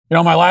You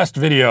know, in my last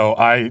video,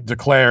 I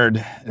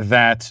declared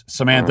that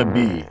Samantha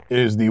Bee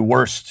is the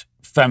worst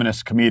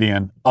feminist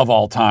comedian of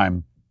all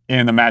time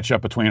in the matchup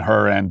between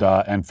her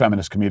and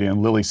feminist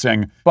comedian Lily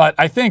Singh. But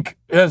I think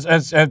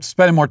as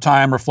spending more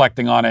time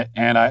reflecting on it,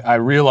 and I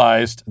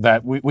realized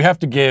that we have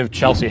to give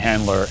Chelsea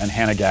Handler and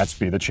Hannah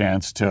Gadsby the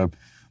chance to,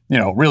 you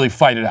know, really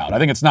fight it out. I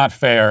think it's not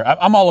fair.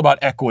 I'm all about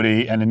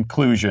equity and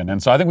inclusion,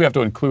 and so I think we have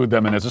to include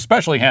them in this,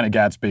 especially Hannah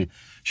Gadsby.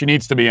 She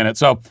needs to be in it.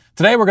 So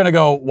today we're going to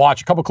go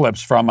watch a couple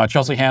clips from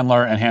Chelsea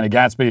Handler and Hannah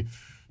Gadsby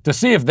to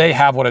see if they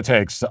have what it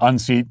takes to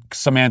unseat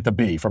Samantha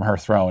Bee from her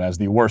throne as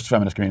the worst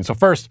feminist comedian. So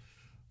first,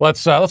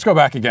 let's go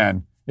back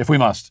again, if we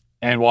must,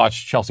 and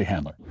watch Chelsea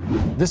Handler.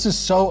 This is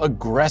so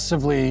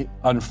aggressively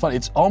unfunny.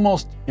 It's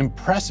almost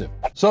impressive.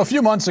 So a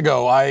few months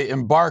ago, I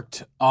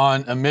embarked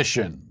on a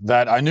mission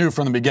that I knew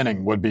from the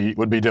beginning would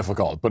be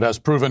difficult, but has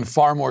proven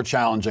far more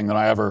challenging than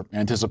I ever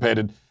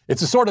anticipated.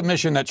 It's a sort of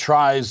mission that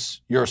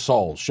tries your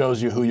soul,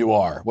 shows you who you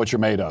are, what you're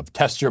made of,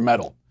 tests your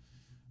mettle.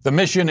 The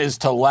mission is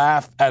to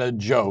laugh at a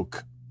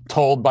joke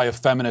told by a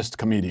feminist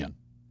comedian.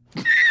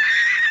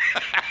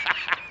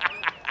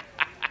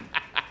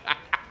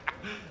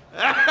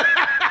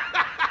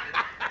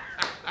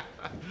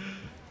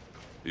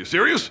 You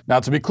serious?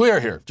 Now, to be clear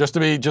here,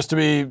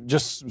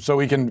 just so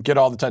we can get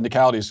all the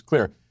technicalities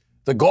clear,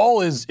 the goal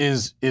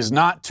is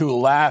not to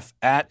laugh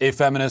at a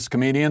feminist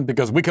comedian,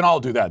 because we can all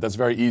do that. That's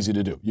very easy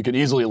to do. You can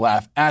easily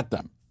laugh at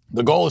them.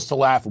 The goal is to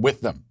laugh with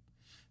them,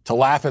 to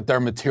laugh at their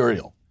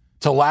material,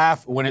 to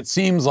laugh when it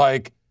seems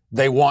like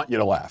they want you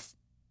to laugh,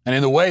 and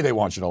in the way they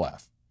want you to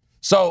laugh.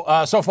 So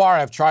far,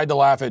 I've tried to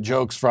laugh at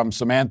jokes from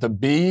Samantha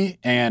Bee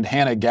and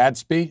Hannah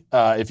Gadsby.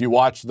 If you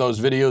watched those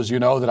videos, you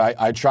know that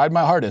I tried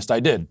my hardest. I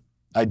did.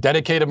 I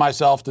dedicated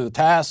myself to the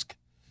task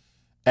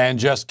and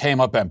just came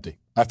up empty.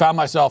 I found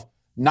myself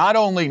not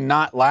only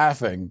not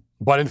laughing,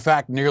 but in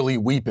fact nearly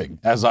weeping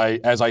as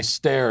I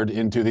stared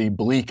into the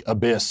bleak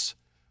abyss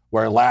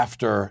where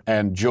laughter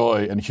and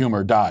joy and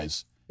humor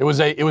dies. It was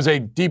a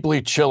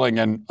deeply chilling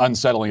and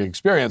unsettling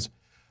experience.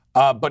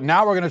 But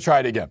now we're going to try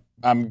it again.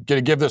 I'm going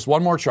to give this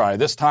one more try,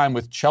 this time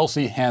with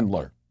Chelsea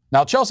Handler.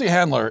 Now, Chelsea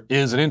Handler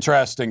is an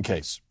interesting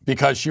case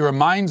because she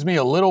reminds me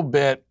a little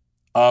bit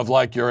of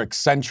like your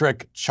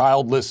eccentric,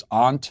 childless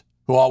aunt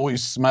who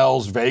always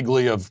smells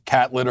vaguely of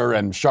cat litter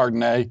and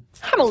Chardonnay.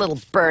 I'm a little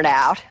burnt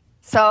out,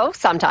 so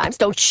sometimes,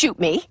 don't shoot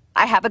me,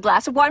 I have a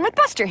glass of wine with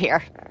Buster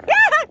here.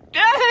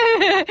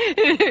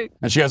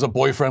 And she has a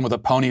boyfriend with a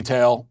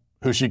ponytail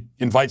who she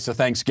invites to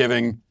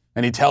Thanksgiving,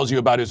 and he tells you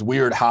about his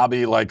weird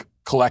hobby like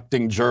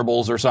collecting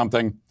gerbils or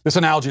something. This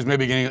analogy is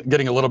maybe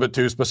getting a little bit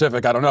too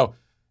specific, I don't know.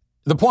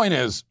 The point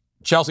is,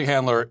 Chelsea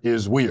Handler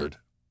is weird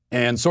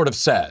and sort of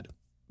sad,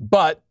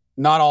 but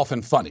not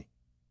often funny.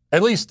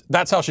 At least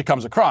that's how she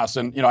comes across.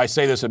 And, you know, I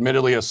say this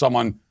admittedly as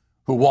someone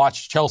who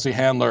watched Chelsea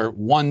Handler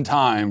one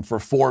time for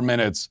 4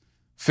 minutes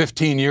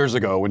 15 years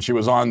ago when she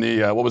was on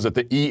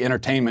the E!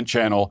 Entertainment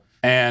channel.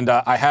 And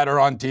I had her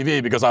on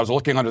TV because I was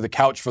looking under the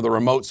couch for the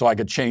remote so I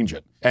could change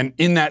it. And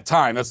in that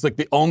time, that's like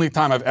the only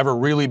time I've ever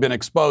really been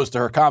exposed to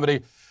her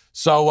comedy.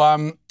 So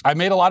I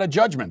made a lot of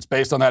judgments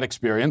based on that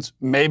experience.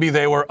 Maybe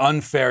they were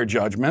unfair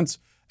judgments.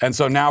 And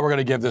so now we're going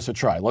to give this a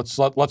try.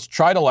 Let's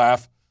try to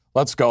laugh.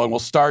 Let's go, and we'll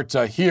start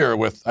here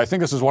with, I think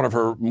this is one of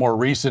her more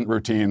recent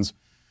routines,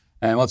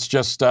 and let's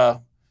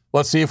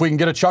see if we can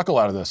get a chuckle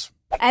out of this.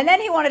 And then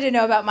he wanted to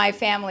know about my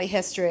family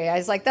history. I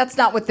was like, that's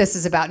not what this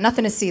is about.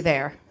 Nothing to see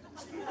there.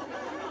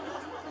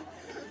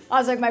 I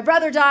was like, my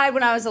brother died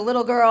when I was a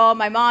little girl.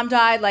 My mom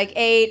died like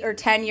 8 or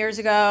 10 years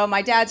ago.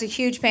 My dad's a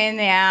huge pain in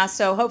the ass,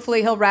 so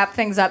hopefully he'll wrap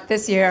things up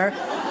this year.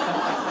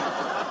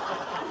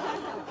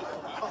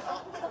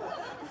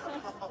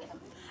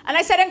 And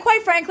I said, and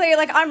quite frankly,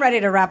 like, I'm ready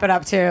to wrap it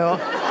up too.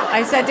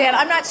 I said, Dan,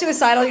 I'm not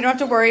suicidal. You don't have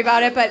to worry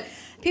about it. But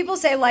people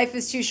say life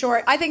is too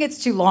short. I think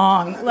it's too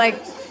long. Like,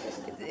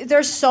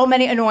 there's so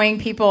many annoying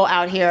people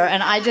out here,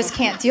 and I just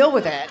can't deal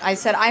with it. I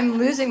said, I'm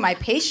losing my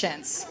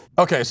patience.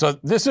 Okay, so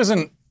this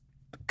isn't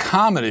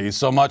comedy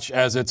so much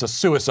as it's a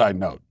suicide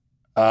note.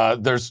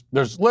 There's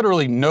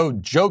literally no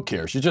joke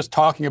here. She's just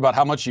talking about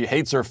how much she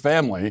hates her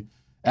family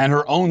and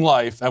her own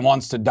life and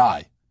wants to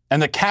die.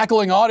 And the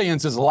cackling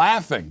audience is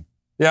laughing.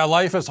 Yeah,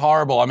 life is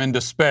horrible. I'm in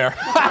despair.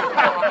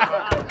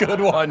 Good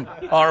one.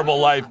 Horrible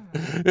life.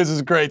 This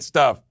is great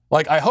stuff.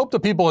 Like, I hope the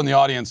people in the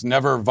audience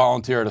never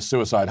volunteer at a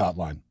suicide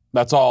hotline.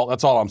 That's all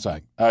I'm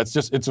saying.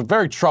 It's a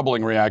very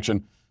troubling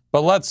reaction.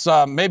 But let's,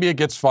 maybe it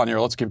gets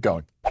funnier. Let's keep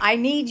going. I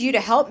need you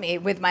to help me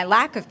with my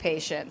lack of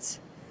patience.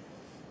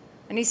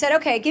 And he said,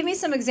 okay, give me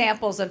some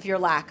examples of your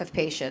lack of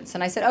patience.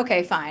 And I said,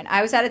 okay, fine.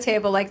 I was at a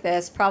table like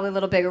this, probably a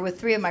little bigger, with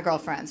 3 of my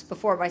girlfriends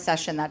before my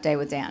session that day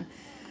with Dan.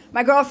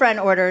 My girlfriend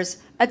orders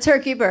a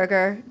turkey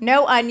burger,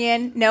 no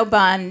onion, no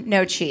bun,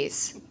 no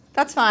cheese.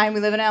 That's fine, we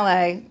live in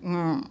LA.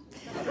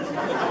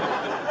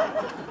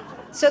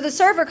 So the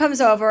server comes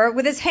over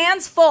with his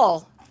hands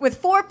full, with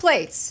 4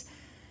 plates,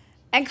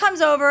 and comes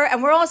over,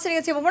 and we're all sitting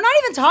at the table. We're not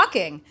even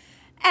talking.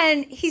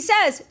 And he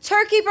says,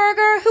 turkey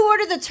burger? Who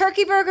ordered the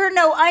turkey burger?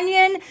 No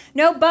onion,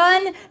 no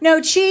bun, no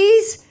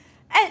cheese?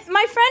 And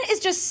my friend is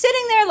just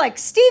sitting there like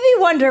Stevie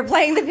Wonder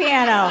playing the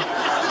piano.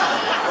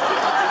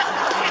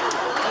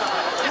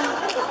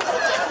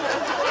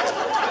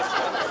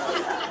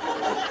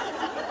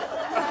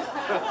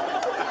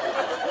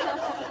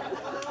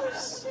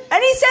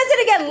 And he says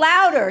it again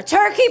louder.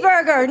 Turkey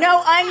burger,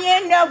 no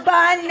onion, no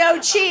bun, no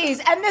cheese.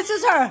 And this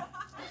is her.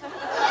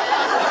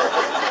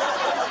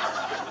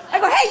 I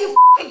go, hey, you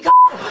f***ing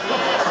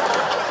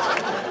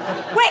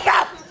wake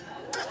up!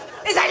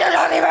 Is that your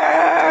turkey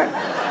burger?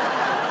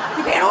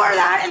 You can't order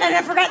that and then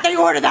I forget that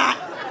you ordered that.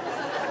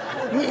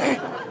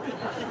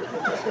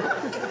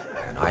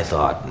 And I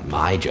thought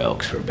my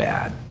jokes were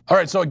bad. All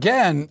right, so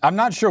again, I'm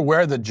not sure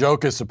where the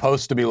joke is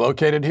supposed to be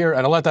located here,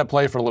 and I'll let that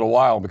play for a little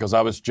while because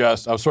I was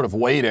sort of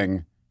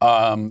waiting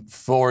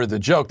for the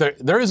joke.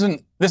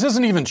 This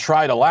isn't even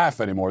try to laugh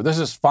anymore. This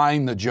is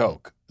find the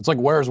joke. It's like,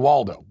 where's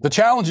Waldo? The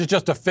challenge is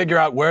just to figure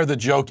out where the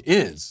joke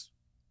is.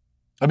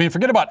 I mean,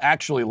 forget about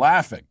actually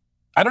laughing.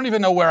 I don't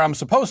even know where I'm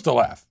supposed to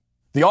laugh.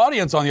 The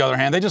audience, on the other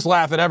hand, they just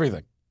laugh at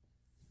everything.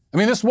 I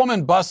mean, this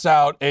woman busts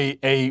out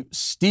a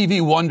Stevie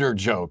Wonder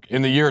joke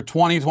in the year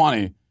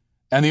 2020,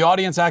 and the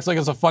audience acts like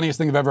it's the funniest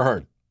thing they've ever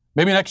heard.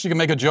 Maybe next you can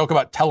make a joke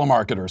about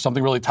telemarketers,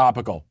 something really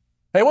topical.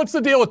 Hey, what's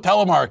the deal with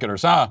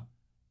telemarketers, huh?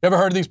 You ever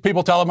heard of these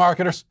people,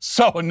 telemarketers?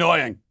 So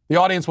annoying. The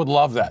audience would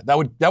love that. That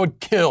would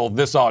kill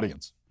this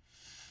audience.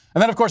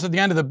 And then, of course, at the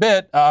end of the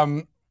bit,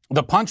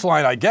 the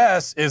punchline, I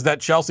guess, is that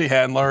Chelsea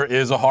Handler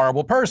is a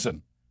horrible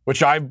person,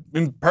 which I'm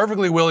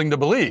perfectly willing to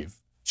believe.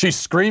 She's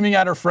screaming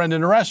at her friend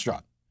in a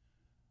restaurant.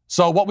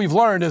 So what we've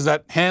learned is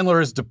that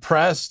Handler is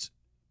depressed,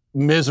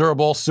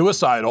 miserable,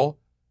 suicidal,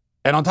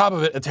 and on top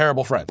of it, a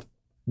terrible friend.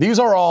 These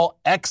are all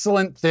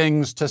excellent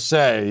things to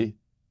say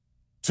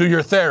to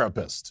your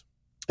therapist.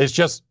 It's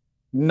just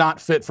not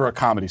fit for a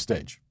comedy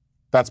stage.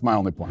 That's my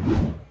only point.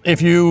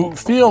 If you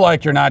feel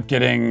like you're not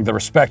getting the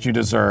respect you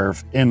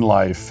deserve in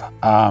life,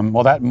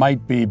 well, that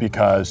might be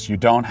because you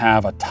don't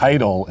have a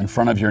title in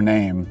front of your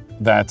name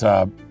that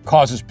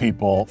forces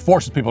people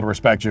to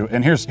respect you.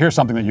 And here's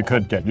something that you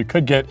could get. You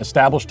could get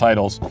established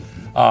titles,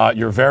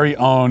 your very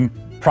own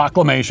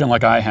proclamation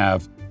like I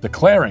have,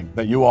 declaring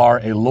that you are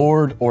a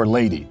lord or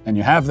lady. And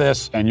you have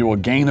this, and you will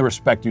gain the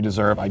respect you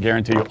deserve. I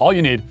guarantee you. All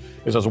you need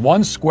is this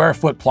 1 square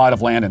foot plot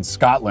of land in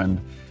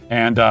Scotland.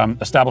 And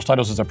established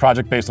titles is a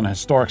project based on a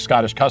historic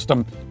Scottish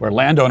custom where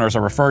landowners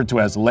are referred to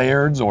as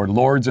lairds or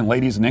lords and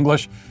ladies in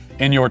English.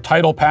 In your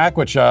title pack,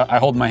 which I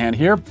hold in my hand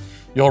here,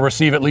 you'll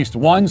receive at least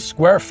 1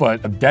 square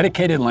foot of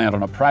dedicated land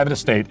on a private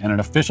estate and an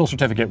official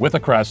certificate with a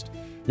crest.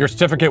 Your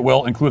certificate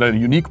will include a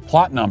unique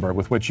plot number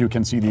with which you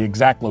can see the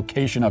exact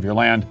location of your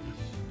land.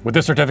 With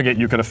this certificate,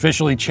 you could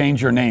officially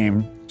change your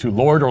name to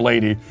Lord or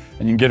Lady,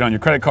 and you can get it on your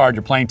credit card,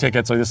 your plane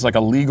ticket. So this is like a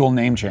legal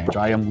name change.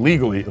 I am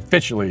legally,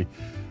 officially,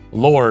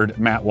 Lord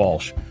Matt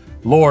Walsh.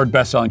 Lord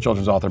best-selling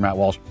children's author Matt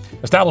Walsh.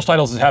 Established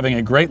Titles is having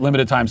a great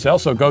limited time sale,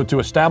 so go to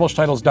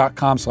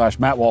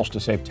establishedtitles.com/Matt Walsh to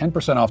save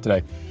 10% off today.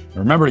 And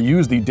remember to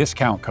use the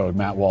discount code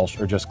Matt Walsh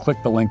or just click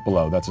the link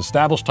below. That's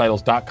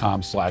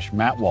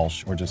establishedtitles.com/Matt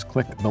Walsh or just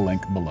click the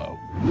link below.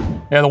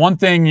 Yeah, the one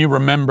thing you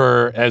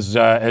remember as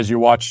you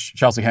watch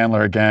Chelsea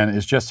Handler again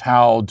is just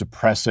how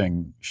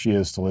depressing she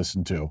is to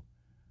listen to.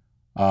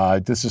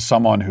 This is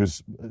someone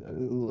who's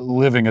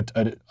living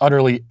an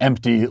utterly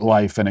empty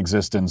life and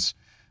existence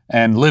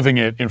and living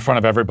it in front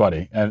of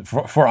everybody and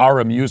for our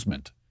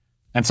amusement.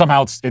 And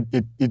somehow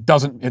it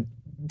doesn't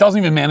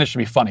even manage to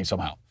be funny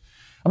somehow.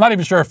 I'm not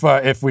even sure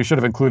if we should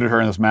have included her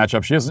in this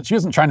matchup. She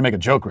isn't trying to make a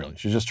joke, really.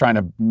 She's just trying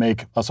to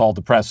make us all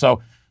depressed. So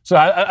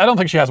I don't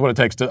think she has what it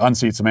takes to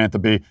unseat Samantha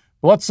Bee.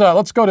 But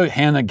let's go to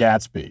Hannah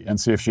Gadsby and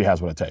see if she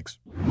has what it takes.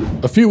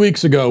 A few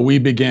weeks ago, we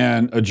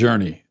began a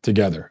journey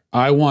together.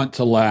 I want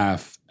to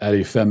laugh at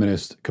a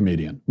feminist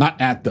comedian, not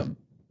at them.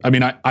 I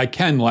mean, I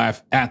can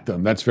laugh at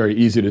them. That's very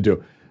easy to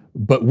do.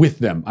 But with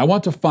them, I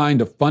want to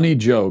find a funny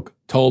joke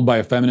told by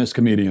a feminist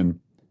comedian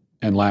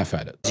and laugh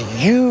at it.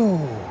 You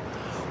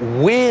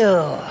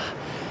will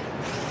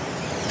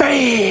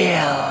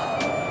fail.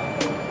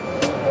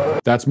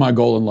 That's my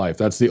goal in life.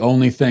 That's the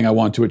only thing I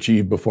want to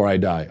achieve before I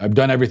die. I've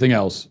done everything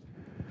else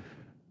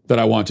that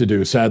I want to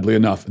do, sadly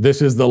enough.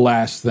 This is the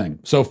last thing.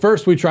 So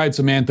first we tried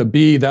Samantha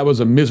Bee. That was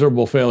a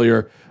miserable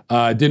failure.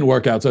 It didn't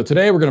work out. So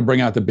today we're going to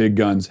bring out the big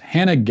guns.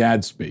 Hannah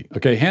Gadsby.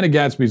 Okay, Hannah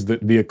Gadsby's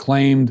the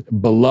acclaimed,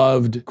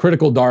 beloved,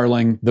 critical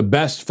darling, the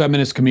best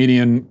feminist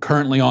comedian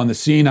currently on the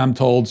scene, I'm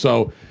told.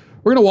 So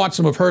we're going to watch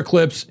some of her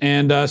clips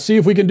and see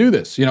if we can do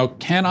this. You know,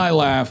 can I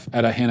laugh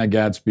at a Hannah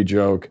Gadsby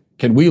joke?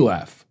 Can we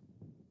laugh?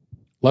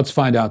 Let's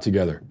find out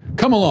together.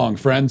 Come along,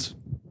 friends.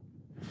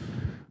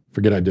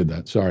 Forget I did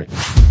that. Sorry.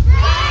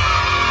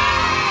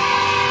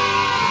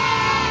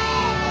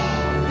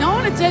 Now, I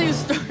want to tell you a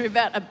story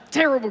about a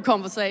terrible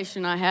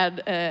conversation I had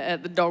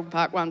at the dog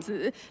park once.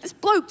 This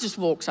bloke just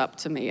walks up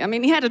to me. I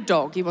mean, he had a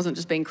dog. He wasn't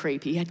just being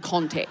creepy. He had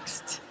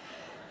context.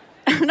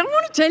 And I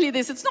want to tell you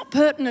this. It's not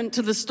pertinent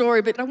to the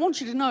story, but I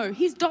want you to know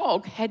his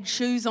dog had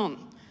shoes on.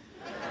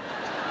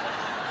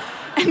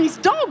 And his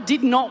dog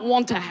did not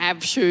want to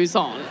have shoes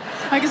on.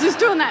 Because he was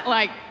doing that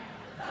like...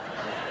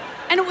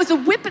 And it was a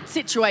whippet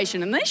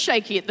situation, and they're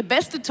shaky at the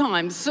best of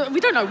times. So we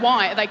don't know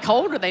why. Are they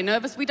cold? Are they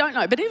nervous? We don't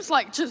know. But it was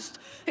like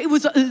it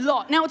was a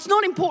lot. Now, it's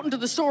not important to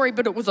the story,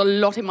 but it was a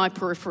lot in my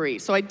periphery.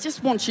 So I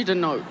just want you to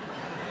know.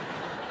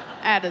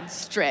 Added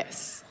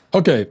stress.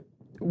 Okay.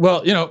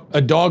 Well,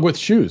 a dog with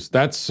shoes.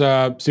 That's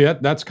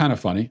that's kind of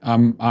funny.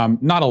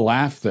 Not a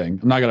laugh thing.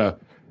 I'm not gonna,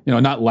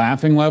 not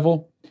laughing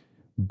level,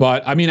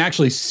 but I mean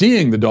actually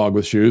seeing the dog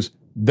with shoes,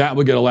 that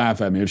would get a laugh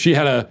at me. If she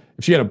had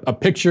a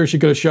picture, she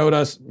could have showed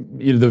us.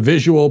 The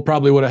visual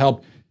probably would have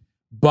helped.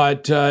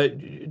 But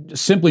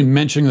simply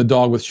mentioning the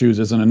dog with shoes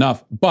isn't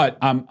enough. But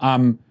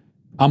I'm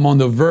on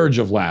the verge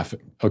of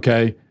laughing.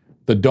 Okay,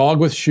 the dog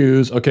with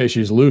shoes. Okay,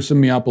 she's loosened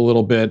me up a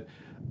little bit.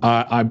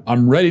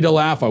 I'm ready to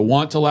laugh. I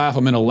want to laugh.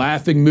 I'm in a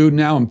laughing mood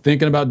now. I'm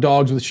thinking about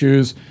dogs with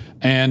shoes,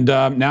 and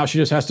now she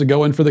just has to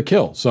go in for the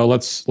kill. So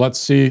let's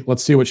see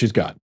what she's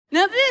got.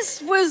 Now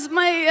this was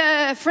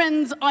my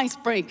friend's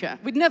icebreaker.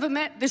 We'd never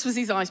met. This was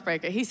his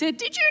icebreaker. He said,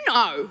 "Did you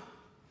know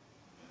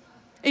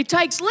it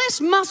takes less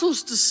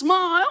muscles to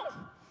smile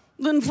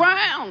than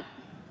frown?"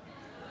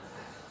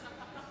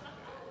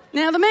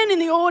 Now the men in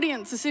the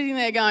audience are sitting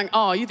there going,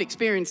 "Oh, you've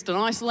experienced an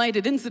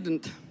isolated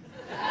incident."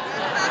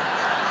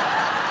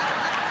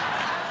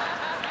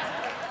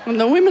 And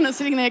the women are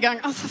sitting there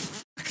going, "Oh, for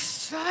fuck's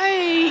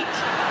sake."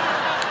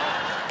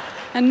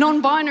 And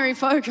non-binary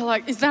folk are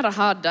like, "Is that a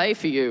hard day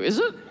for you, is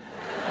it?"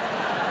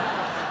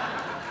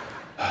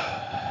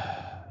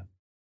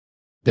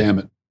 Damn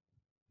it.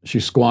 She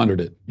squandered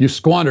it. You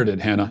squandered it,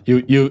 Hannah.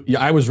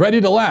 I was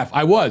ready to laugh.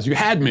 I was. You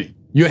had me.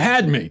 You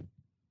had me.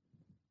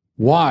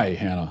 Why,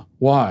 Hannah?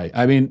 Why?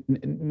 I mean,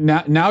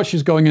 now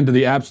she's going into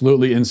the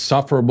absolutely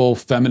insufferable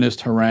feminist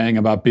harangue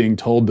about being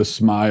told to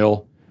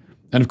smile.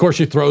 And of course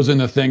she throws in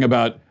the thing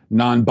about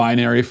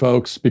non-binary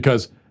folks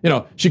because,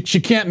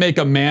 she can't make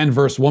a man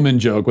versus woman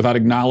joke without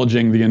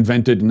acknowledging the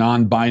invented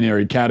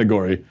non-binary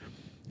category.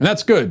 And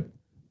that's good,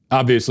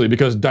 obviously,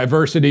 because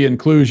diversity,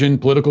 inclusion,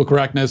 political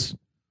correctness,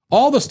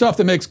 all the stuff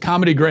that makes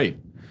comedy great.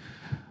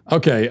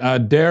 Okay,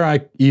 dare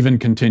I even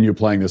continue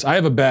playing this? I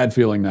have a bad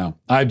feeling now.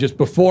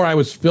 Before I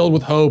was filled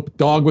with hope,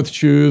 dog with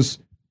shoes.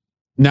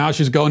 Now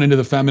she's going into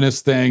the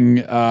feminist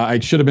thing. I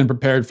should have been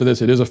prepared for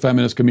this. It is a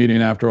feminist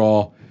comedian after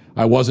all.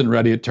 I wasn't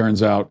ready, it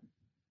turns out.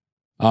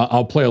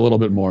 I'll play a little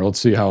bit more. Let's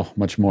see how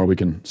much more we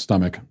can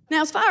stomach.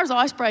 Now, as far as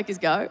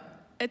icebreakers go,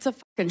 it's a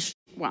fucking shit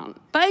one.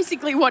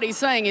 Basically, what he's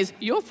saying is,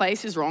 your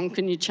face is wrong,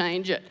 can you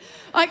change it?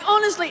 Like,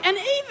 honestly, and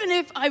even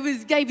if I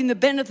gave him the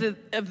benefit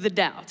of the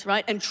doubt,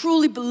 right, and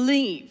truly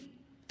believe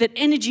that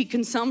energy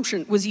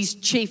consumption was his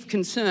chief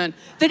concern,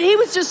 that he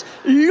was just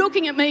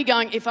looking at me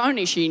going, if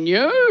only she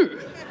knew.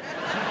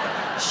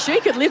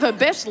 She could live her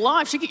best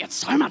life. She could get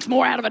so much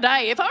more out of a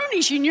day. If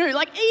only she knew.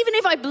 Like, even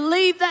if I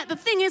believed that, the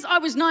thing is, I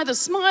was neither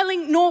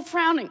smiling nor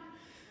frowning.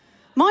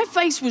 My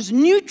face was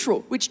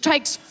neutral, which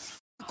takes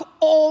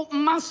all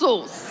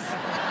muscles.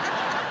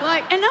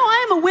 And now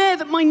I am aware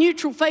that my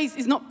neutral face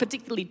is not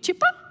particularly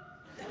chipper.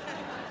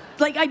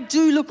 Like, I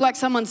do look like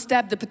someone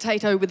stabbed a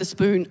potato with a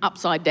spoon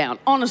upside down.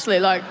 Honestly,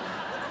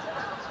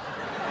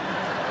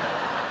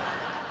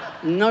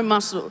 no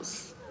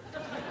muscles.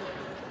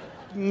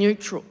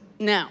 Neutral.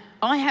 Now,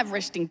 I have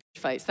resting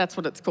bitch face. That's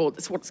what it's called.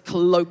 It's what's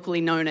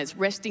colloquially known as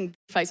resting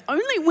bitch face.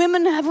 Only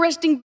women have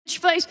resting bitch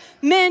face.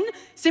 Men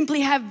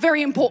simply have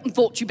very important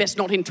thoughts you best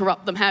not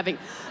interrupt them having.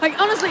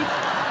 Honestly,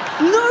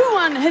 no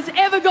one has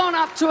ever gone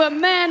up to a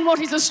man what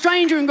is a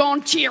stranger and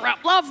gone, cheer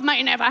up, love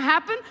may never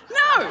happen.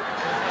 No.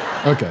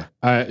 Okay,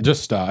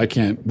 I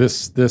can't.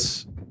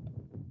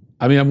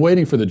 I mean, I'm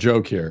waiting for the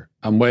joke here.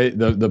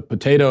 The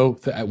potato,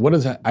 what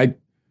is that?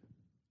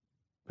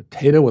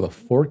 Potato with a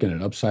fork in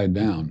it, upside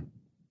down.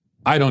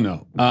 I don't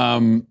know.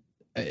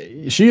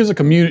 She is a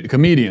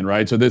comedian,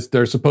 right? So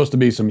there's supposed to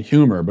be some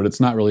humor, but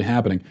it's not really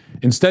happening.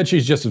 Instead,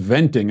 she's just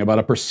venting about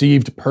a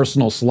perceived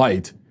personal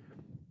slight.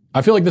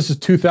 I feel like this is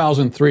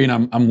 2003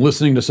 and I'm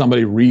listening to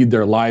somebody read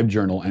their live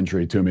journal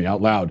entry to me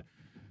out loud.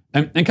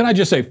 And can I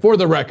just say, for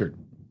the record,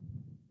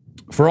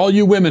 for all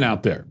you women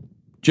out there,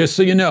 just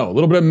so you know, a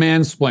little bit of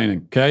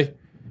mansplaining, okay?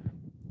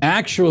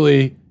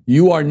 Actually,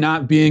 you are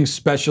not being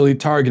specially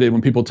targeted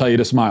when people tell you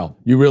to smile.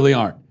 You really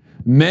aren't.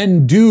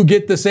 Men do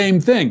get the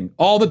same thing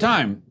all the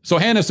time. So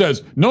Hannah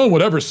says, no one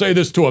would ever say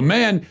this to a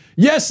man.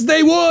 Yes,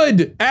 they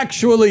would.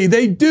 Actually,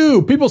 they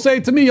do. People say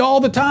it to me all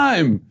the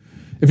time,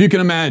 if you can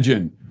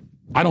imagine.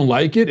 I don't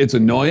like it. It's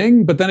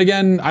annoying. But then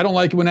again, I don't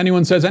like it when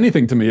anyone says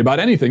anything to me about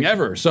anything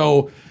ever.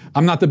 So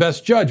I'm not the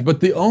best judge. But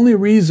the only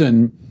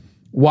reason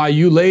why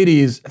you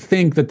ladies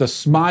think that the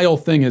smile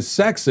thing is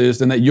sexist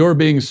and that you're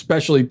being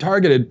specially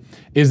targeted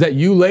is that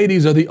you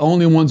ladies are the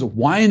only ones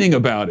whining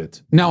about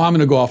it. Now I'm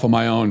gonna go off on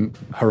my own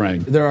harangue.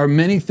 There are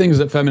many things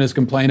that feminists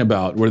complain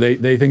about where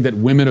they think that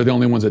women are the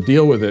only ones that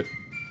deal with it.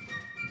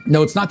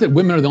 No, it's not that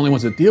women are the only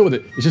ones that deal with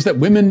it. It's just that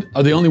women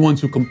are the only ones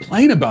who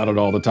complain about it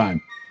all the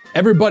time.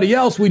 Everybody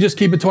else, we just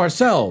keep it to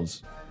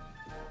ourselves.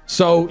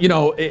 So,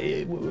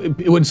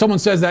 when someone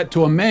says that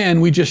to a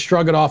man, we just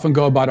shrug it off and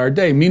go about our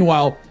day.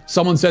 Meanwhile,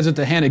 someone says it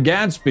to Hannah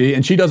Gadsby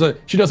and she does a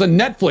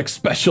Netflix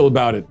special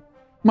about it.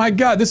 My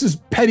God, this is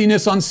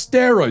pettiness on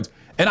steroids.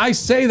 And I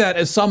say that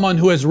as someone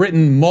who has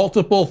written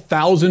multiple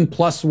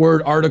 1,000+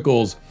 word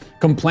articles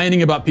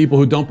complaining about people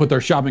who don't put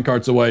their shopping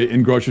carts away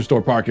in grocery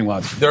store parking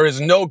lots. There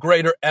is no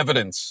greater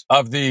evidence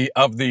of the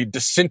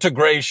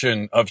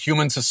disintegration of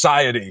human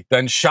society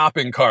than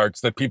shopping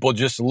carts that people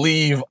just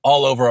leave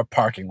all over a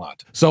parking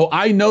lot. So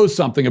I know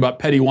something about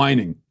petty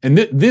whining, and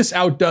this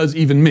outdoes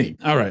even me.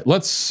 All right,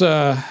 let's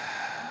try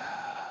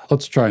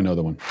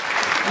another one.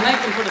 And they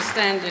can put a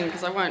stand in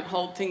because I won't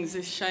hold things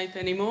this shape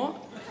anymore.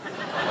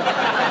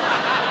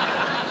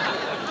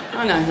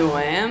 I know who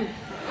I am.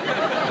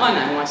 I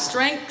know my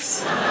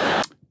strengths.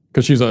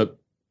 Because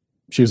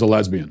she's a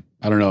lesbian.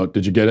 I don't know.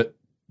 Did you get it?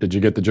 Did you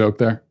get the joke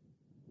there?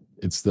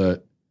 It's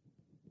the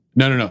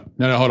no.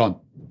 Hold on.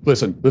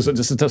 Listen.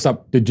 Just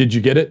stop. Did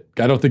you get it?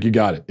 I don't think you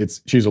got it.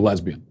 She's a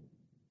lesbian.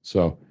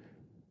 So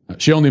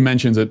she only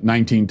mentions it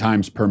 19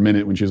 times per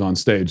minute when she's on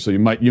stage. So you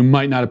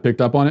might not have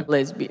picked up on it.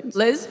 Lesbians.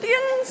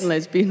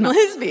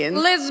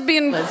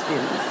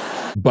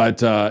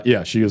 But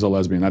yeah, she is a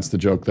lesbian. That's the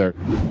joke there.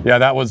 Yeah,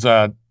 that was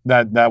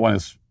that one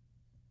is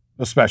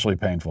especially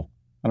painful.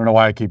 I don't know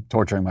why I keep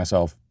torturing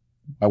myself.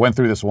 I went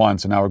through this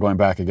once, and now we're going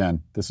back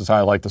again. This is how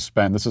I like to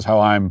spend. This is how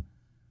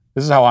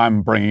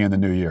I'm bringing in the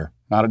new year.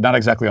 Not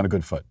exactly on a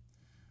good foot.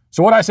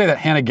 So would I say that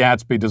Hannah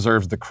Gadsby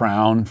deserves the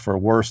crown for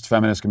worst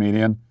feminist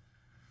comedian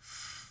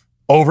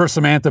over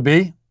Samantha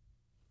Bee?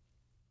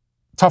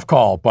 Tough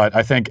call, but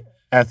I think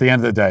at the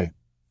end of the day,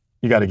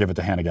 you got to give it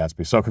to Hannah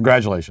Gadsby. So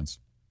congratulations,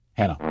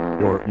 Hannah.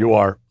 You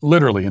are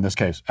literally, in this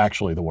case,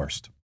 actually the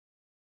worst.